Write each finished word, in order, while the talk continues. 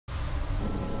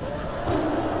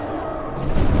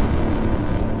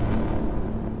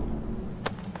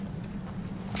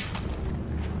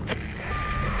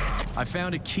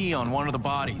found a key on one of the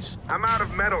bodies. I'm out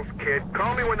of metals, kid.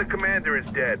 Call me when the commander is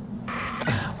dead.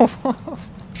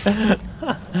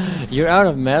 You're out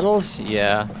of metals?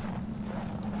 Yeah.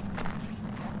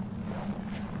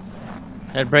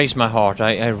 That breaks my heart.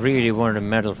 I really wanted a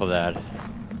medal for that.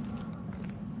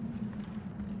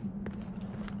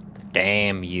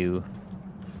 Damn you.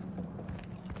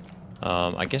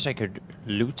 I guess I could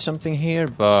loot something here,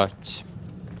 but...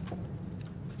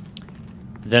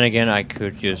 Then again, I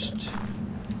could just...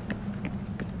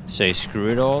 say screw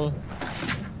it all.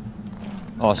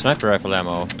 Oh, sniper rifle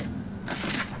ammo.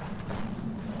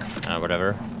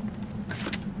 Whatever.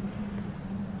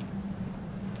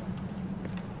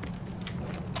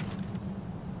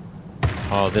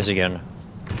 Oh, this again.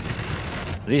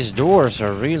 These doors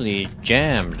are really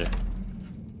jammed.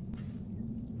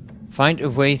 Find a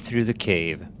way through the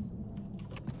cave.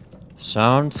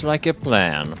 Sounds like a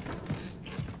plan.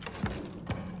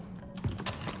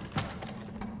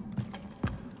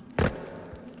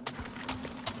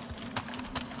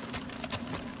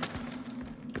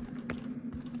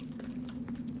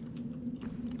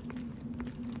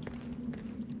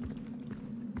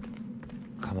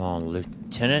 Come on,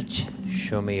 Lieutenant.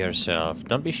 Show me yourself.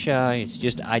 Don't be shy. It's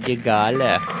just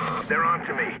Adigale. They're on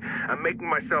to me. I'm making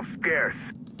myself scarce.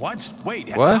 What?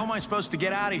 Wait, What? how am I supposed to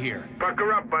get out of here?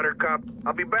 Pucker up, Buttercup.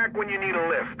 I'll be back when you need a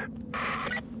lift.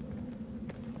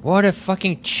 What a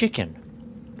fucking chicken.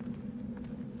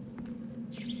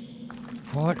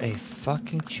 What a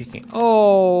fucking chicken.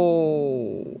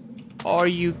 Oh! Are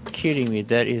you kidding me?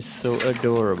 That is so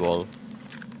adorable.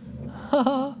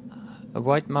 Haha. A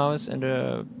white mouse and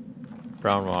a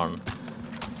brown one.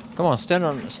 Come on, stand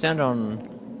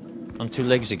on two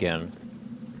legs again.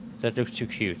 That looks too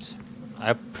cute.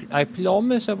 I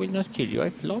promise I will not kill you. I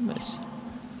promise.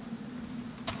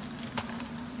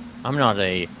 I'm not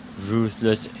a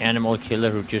ruthless animal killer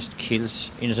who just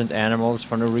kills innocent animals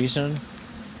for no reason.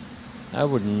 I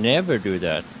would never do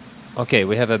that. Okay,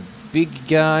 we have a big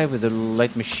guy with a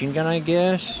light machine gun, I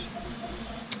guess.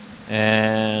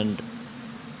 And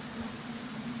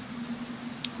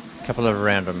a couple of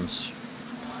randoms.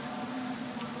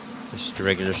 Just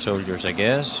regular soldiers, I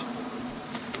guess.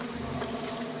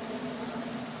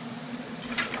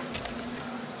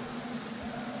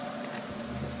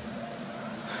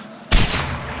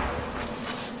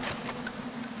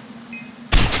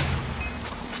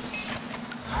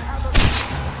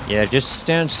 Yeah, just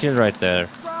stand still right there.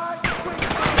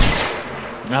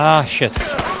 Ah, shit.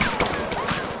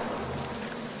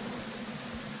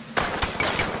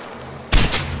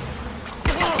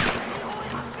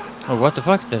 Oh, what the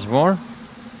fuck? There's more?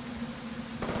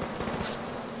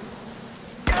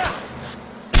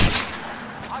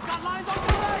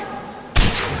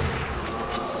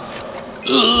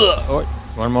 Oh,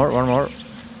 one more, one more.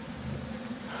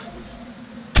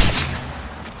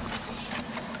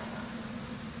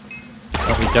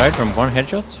 Oh, he died from one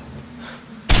headshot?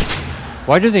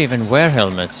 Why do they even wear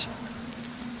helmets?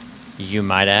 You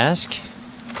might ask.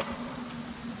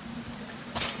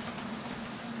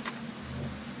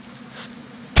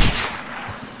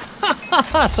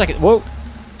 Suck it. Whoa.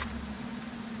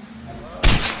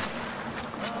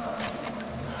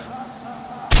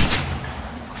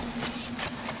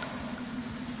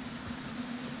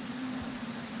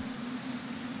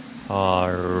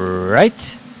 All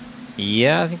right.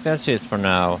 Yeah, I think that's it for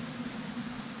now.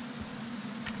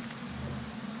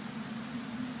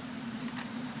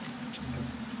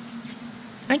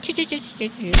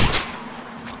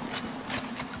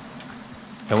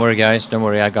 Don't worry, guys. Don't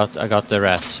worry. I got the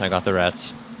rats. I got the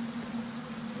rats.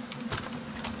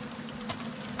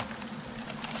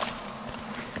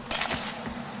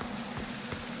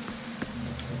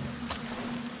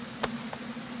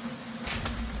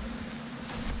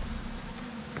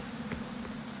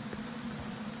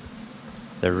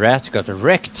 The rat got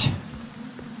wrecked.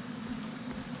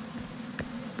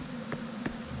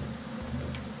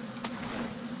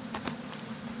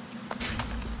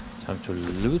 Time to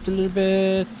loot a little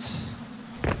bit.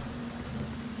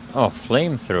 Oh,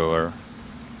 flamethrower.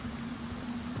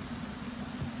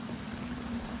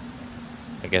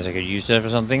 I guess I could use that for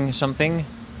something at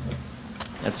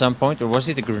some point. Or was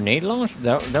it a grenade launch?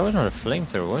 That was not a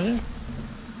flamethrower, was it?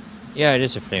 Yeah, it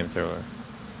is a flamethrower.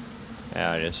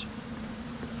 Yeah, it is.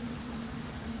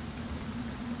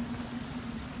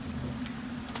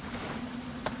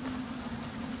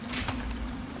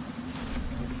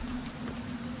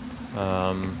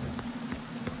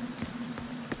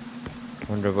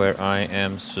 Wonder where I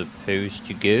am supposed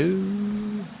to go.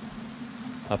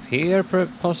 Up here,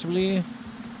 possibly.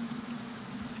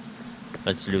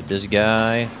 Let's loot this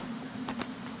guy.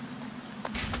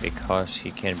 because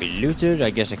he can be looted. I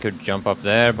guess I could jump up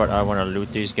there, but I want to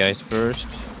loot these guys first.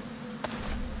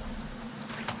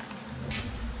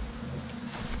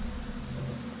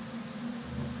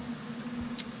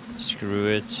 Screw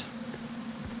it.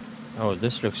 Oh,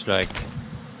 this looks like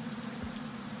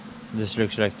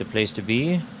the place to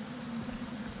be.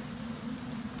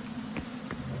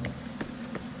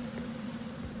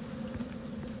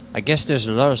 I guess there's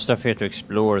a lot of stuff here to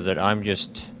explore that I'm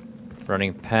just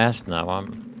running past now.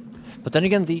 But then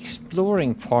again, the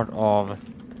exploring part of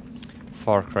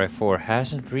Far Cry 4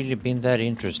 hasn't really been that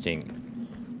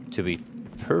interesting, to be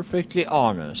perfectly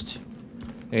honest.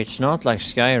 It's not like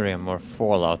Skyrim or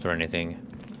Fallout or anything,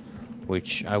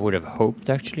 which I would have hoped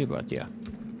actually, but yeah.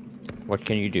 What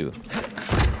can you do?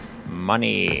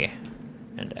 Money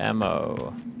and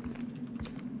ammo.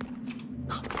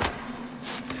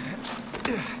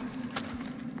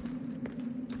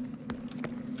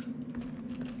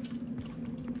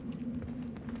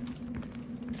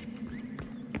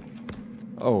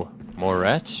 Oh, more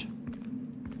rats?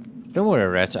 Don't worry,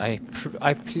 rats. I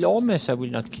promise I will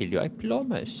not kill you. I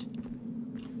promise.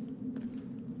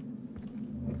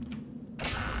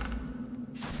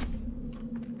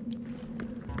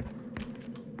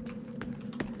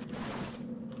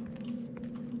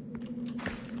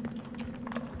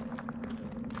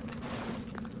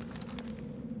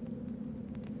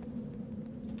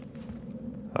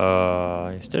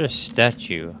 Is there a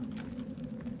statue?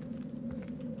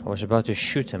 I was about to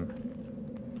shoot him.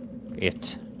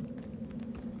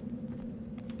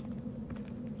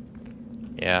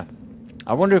 Yeah.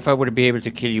 I wonder if I would be able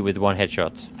to kill you with one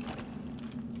headshot.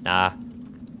 Nah.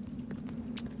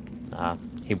 Nah.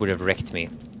 He would have wrecked me.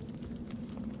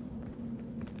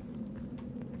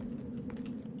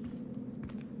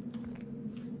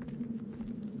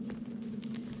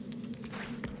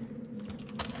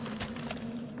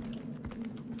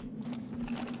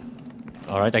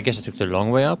 Alright, I guess I took the long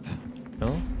way up.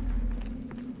 No?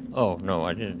 Oh, no,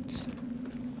 I didn't.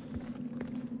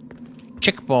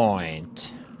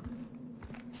 Checkpoint!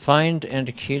 Find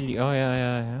and kill you. Oh,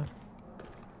 yeah.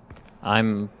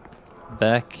 I'm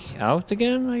back out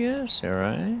again, I guess?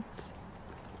 Alright.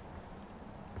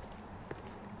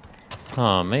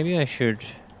 Huh, maybe I should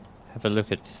have a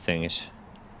look at things.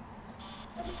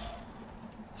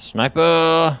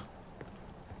 Sniper!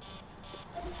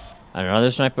 Another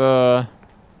sniper!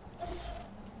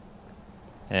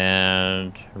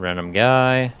 And random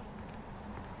guy.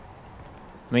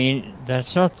 I mean,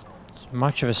 that's not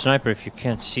much of a sniper if you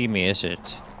can't see me, is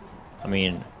it? I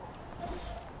mean...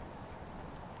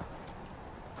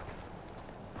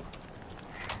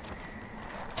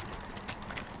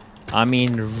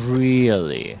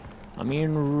 really?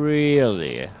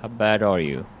 Really? How bad are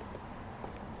you?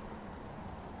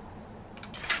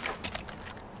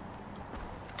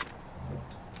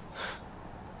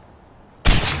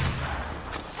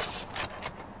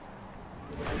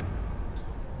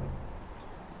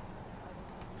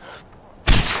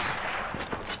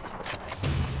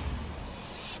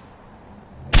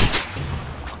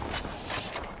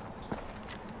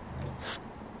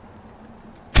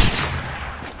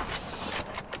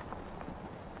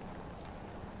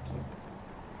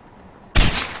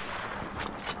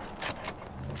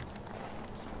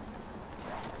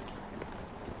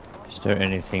 Is there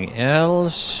anything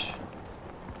else?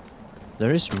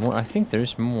 There is more. I think there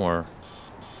is more.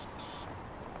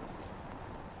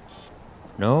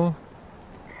 No?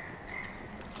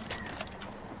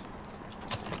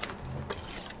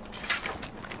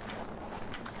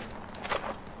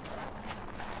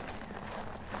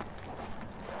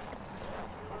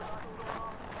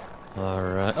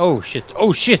 Alright. Oh shit!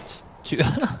 Oh shit!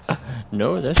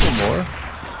 No, there's no more.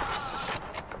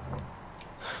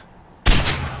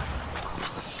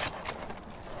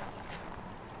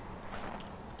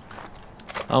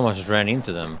 I almost ran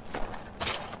into them.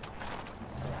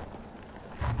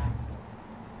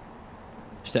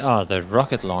 The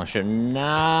rocket launcher.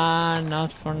 Nah,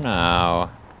 not for now.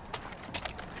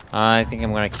 I think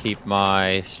I'm gonna keep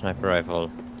my sniper rifle.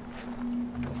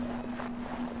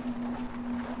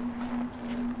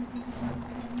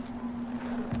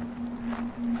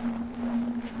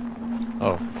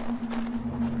 Oh.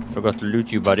 Forgot to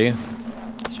loot you, buddy.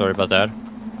 Sorry about that.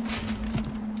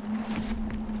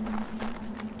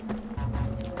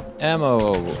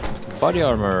 Ammo, body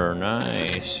armor,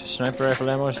 nice. Sniper rifle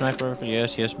ammo, sniper rifle,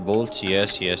 yes, yes. Bolts,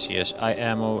 yes, yes, yes. Eye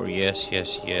ammo, yes,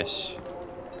 yes, yes.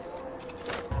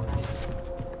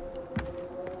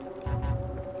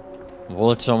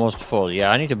 Wallet's almost full. Yeah,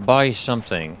 I need to buy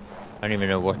something. I don't even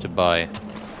know what to buy.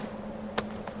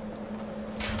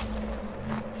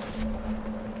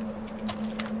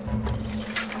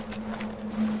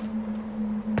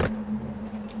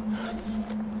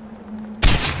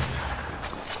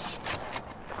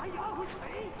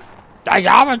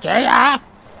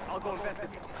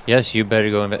 Yes, you better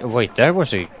go and... Wait, that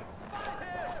was a...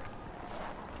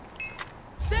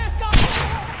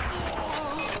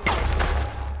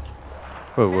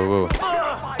 Whoa, whoa,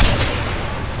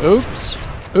 whoa. Oops.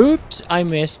 Oops, I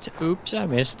missed. Oops, I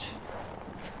missed.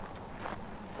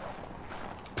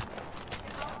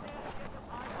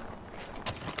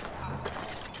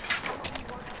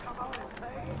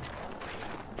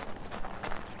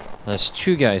 There's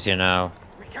two guys here now.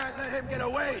 We can't let him get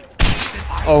away.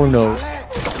 Oh no.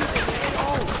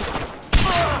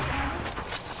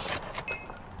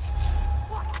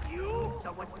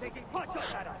 Someone's taking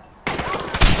pot-shots at us.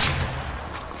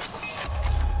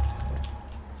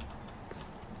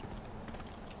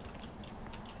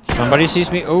 Somebody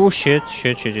sees me. Oh shit,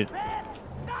 shit, shit, shit.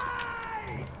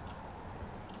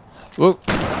 Whoa.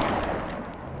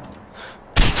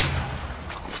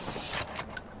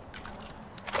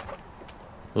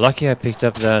 Lucky I picked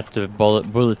up that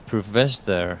bulletproof vest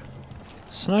there.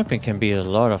 Sniping can be a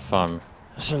lot of fun.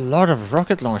 There's a lot of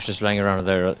rocket launchers lying around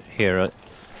there here.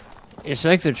 It's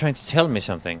like they're trying to tell me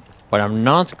something. But I'm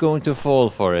not going to fall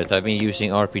for it. I've been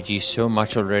using RPG so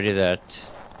much already that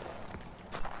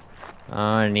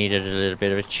I needed a little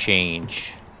bit of a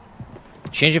change.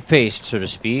 Change of pace, so to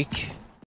speak.